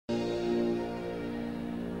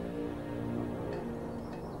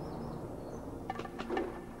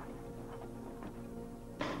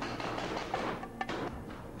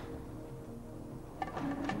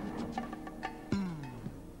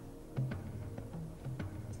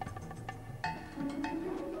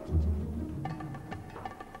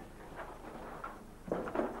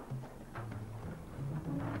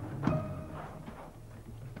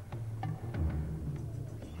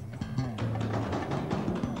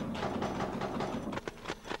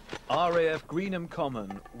RAF Greenham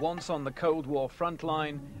Common, once on the Cold War front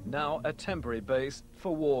line, now a temporary base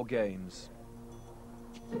for war games.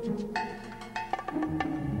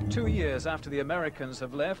 2 years after the Americans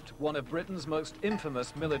have left, one of Britain's most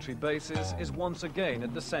infamous military bases is once again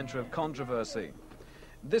at the centre of controversy.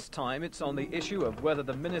 This time it's on the issue of whether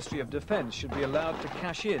the Ministry of Defence should be allowed to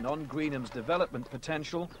cash in on Greenham's development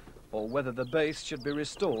potential, or whether the base should be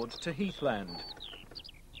restored to heathland.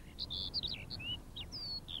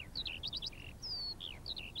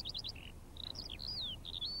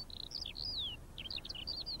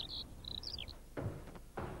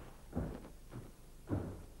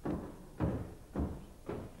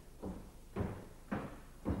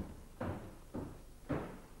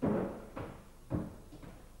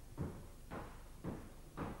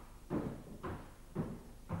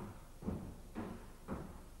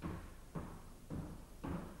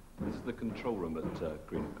 This is the control room at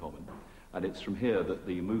Greenham Common, and it's from here that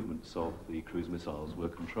the movements of the cruise missiles were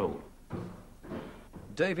controlled.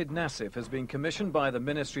 David Nassif has been commissioned by the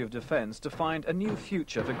Ministry of Defence to find a new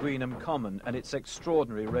future for Greenham Common and its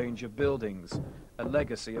extraordinary range of buildings, a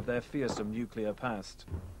legacy of their fearsome nuclear past.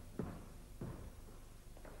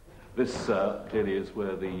 This clearly is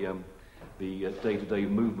where the day-to-day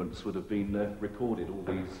movements would have been recorded. All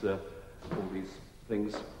these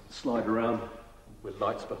things slide around with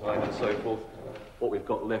lights behind and so forth. What we've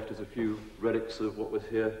got left is a few relics of what was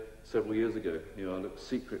here several years ago. You know, a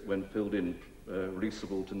secret when filled in,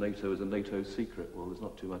 releasable to NATO as a NATO secret. Well, there's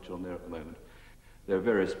not too much on there at the moment. There are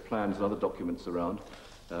various plans and other documents around.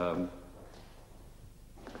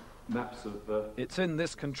 Maps of... It's in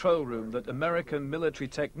this control room that American military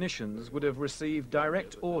technicians would have received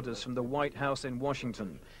direct orders from the White House in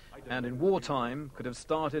Washington, and in wartime could have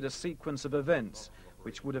started a sequence of events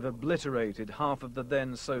which would have obliterated half of the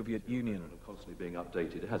then Soviet Union. Constantly being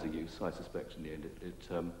updated. It has a use, I suspect, in the end. It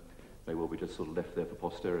may well be just sort of left there for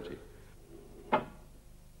posterity.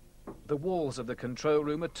 The walls of the control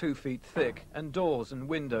room are 2 feet thick, and doors and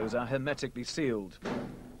windows are hermetically sealed.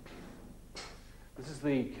 This is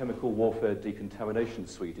the chemical warfare decontamination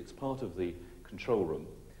suite. It's part of the control room,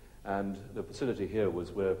 and the facility here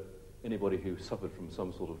was where anybody who suffered from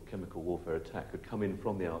some sort of chemical warfare attack could come in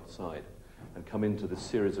from the outside and come into this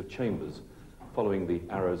series of chambers, following the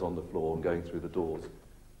arrows on the floor and going through the doors.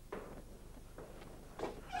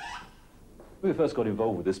 When we first got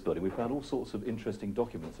involved with this building, we found all sorts of interesting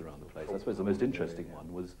documents around the place. I suppose the most interesting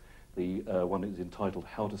one was the one that is entitled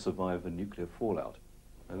How to Survive a Nuclear Fallout.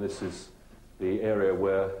 And this is the area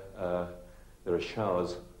where there are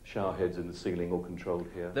shower heads in the ceiling, all controlled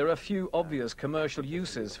here. There are few obvious commercial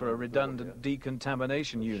uses for a redundant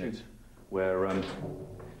decontamination unit. Where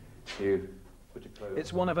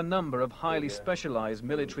it's one of a number of highly specialised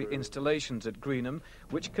military installations at Greenham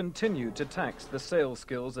which continue to tax the sales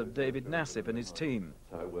skills of David Nassif and his team.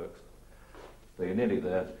 That's how it works. So you're nearly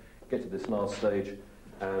there, get to this last stage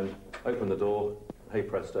and open the door, hey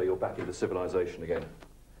presto, you're back into civilization again.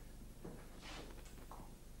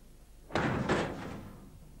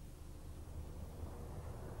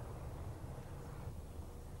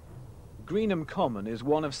 Greenham Common is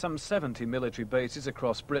one of some 70 military bases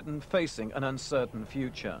across Britain facing an uncertain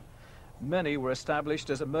future. Many were established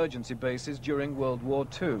as emergency bases during World War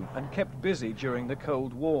II and kept busy during the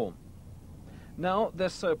Cold War. Now they're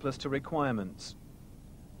surplus to requirements.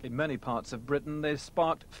 In many parts of Britain they've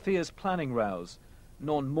sparked fierce planning rows,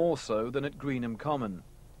 none more so than at Greenham Common.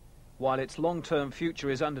 While its long-term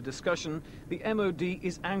future is under discussion, the MOD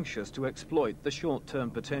is anxious to exploit the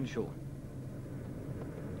short-term potential.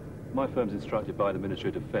 My firm's instructed by the Ministry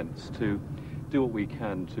of Defence to do what we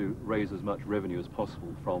can to raise as much revenue as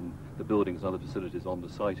possible from the buildings and other facilities on the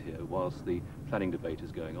site here whilst the planning debate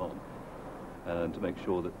is going on, and to make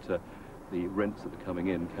sure that the rents that are coming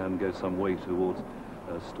in can go some way towards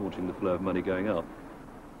staunching the flow of money going up.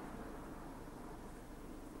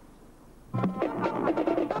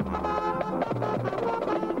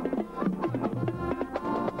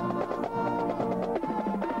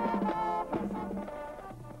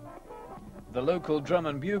 The local drum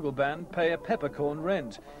and bugle band pay a peppercorn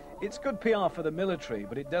rent. It's good PR for the military,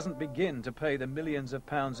 but it doesn't begin to pay the millions of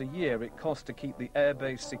pounds a year it costs to keep the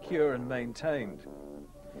airbase secure and maintained.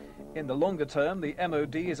 In the longer term, the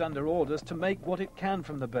MOD is under orders to make what it can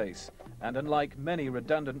from the base, and unlike many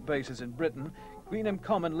redundant bases in Britain, Greenham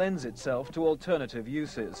Common lends itself to alternative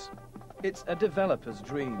uses. It's a developer's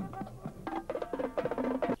dream.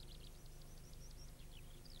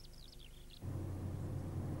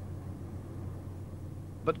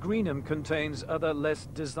 But Greenham contains other less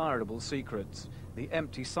desirable secrets. The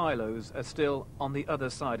empty silos are still on the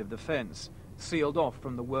other side of the fence, sealed off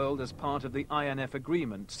from the world as part of the INF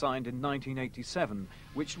agreement signed in 1987,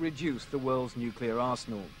 which reduced the world's nuclear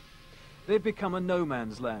arsenal. They've become a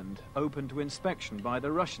no-man's land, open to inspection by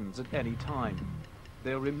the Russians at any time.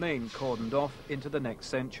 They'll remain cordoned off into the next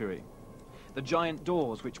century. The giant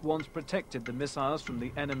doors which once protected the missiles from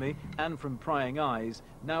the enemy and from prying eyes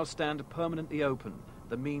now stand permanently open,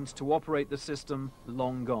 the means to operate the system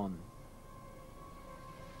long gone.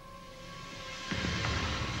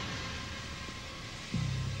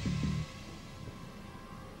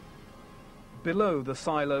 Below the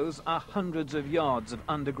silos are hundreds of yards of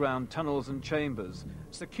underground tunnels and chambers,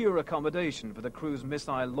 secure accommodation for the crew's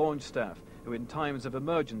missile launch staff, who in times of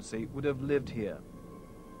emergency would have lived here.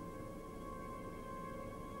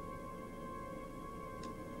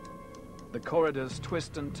 The corridors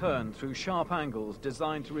twist and turn through sharp angles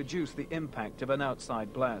designed to reduce the impact of an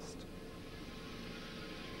outside blast.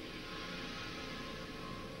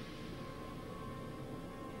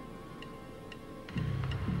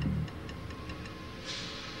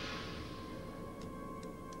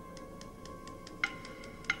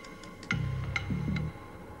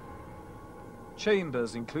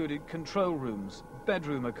 Chambers included control rooms,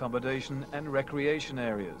 bedroom accommodation and recreation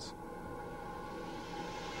areas.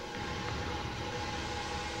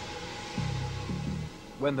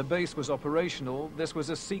 When the base was operational, this was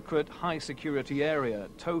a secret high-security area,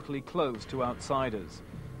 totally closed to outsiders.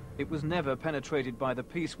 It was never penetrated by the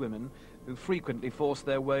peace women, who frequently forced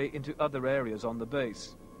their way into other areas on the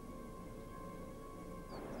base.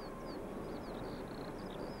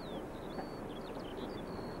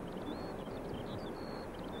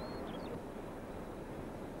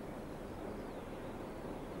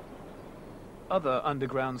 Other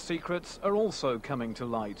underground secrets are also coming to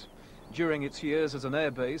light. During its years as an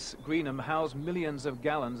airbase, Greenham housed millions of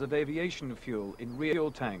gallons of aviation fuel in real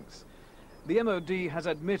fuel tanks. The MOD has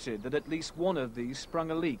admitted that at least one of these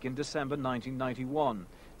sprung a leak in December 1991,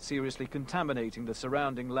 seriously contaminating the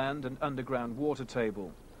surrounding land and underground water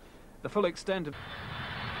table. The full extent of...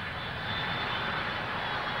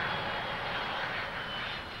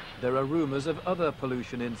 There are rumours of other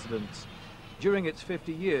pollution incidents. During its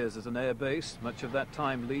 50 years as an airbase, much of that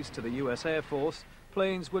time leased to the US Air Force,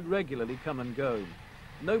 planes would regularly come and go.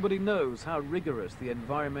 Nobody knows how rigorous the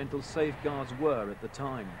environmental safeguards were at the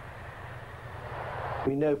time.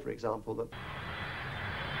 We know, for example, that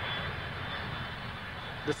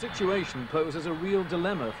the situation poses a real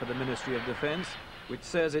dilemma for the Ministry of Defence, which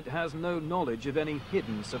says it has no knowledge of any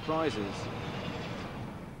hidden surprises.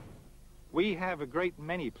 We have a great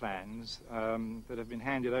many plans that have been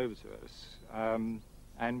handed over to us,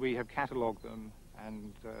 and we have catalogued them,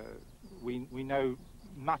 and we know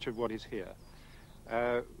much of what is here.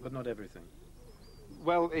 But not everything.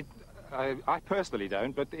 Well, I personally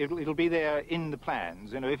don't, but it'll be there in the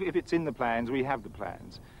plans. You know, if it's in the plans, we have the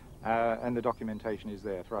plans, and the documentation is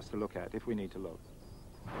there for us to look at if we need to look.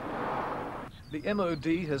 The MOD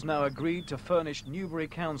has now agreed to furnish Newbury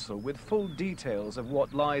Council with full details of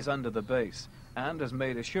what lies under the base, and has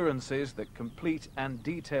made assurances that complete and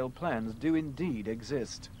detailed plans do indeed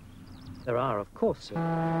exist. there are, of course.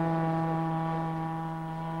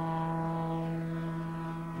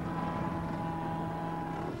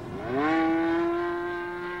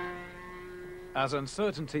 As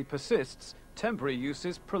uncertainty persists, temporary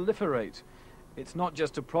uses proliferate. It's not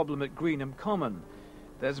just a problem at Greenham Common.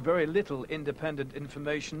 There's very little independent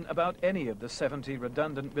information about any of the 70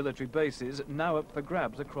 redundant military bases now up for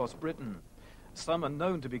grabs across Britain. Some are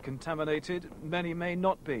known to be contaminated, many may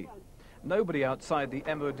not be. Nobody outside the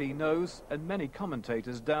MOD knows, and many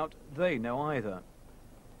commentators doubt they know either.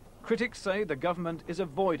 Critics say the government is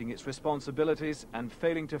avoiding its responsibilities and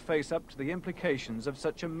failing to face up to the implications of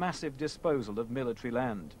such a massive disposal of military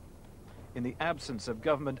land. In the absence of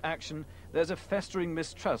government action, there's a festering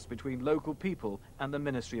mistrust between local people and the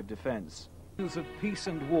Ministry of Defence. Issues of peace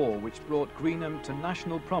and war which brought Greenham to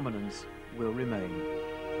national prominence will remain.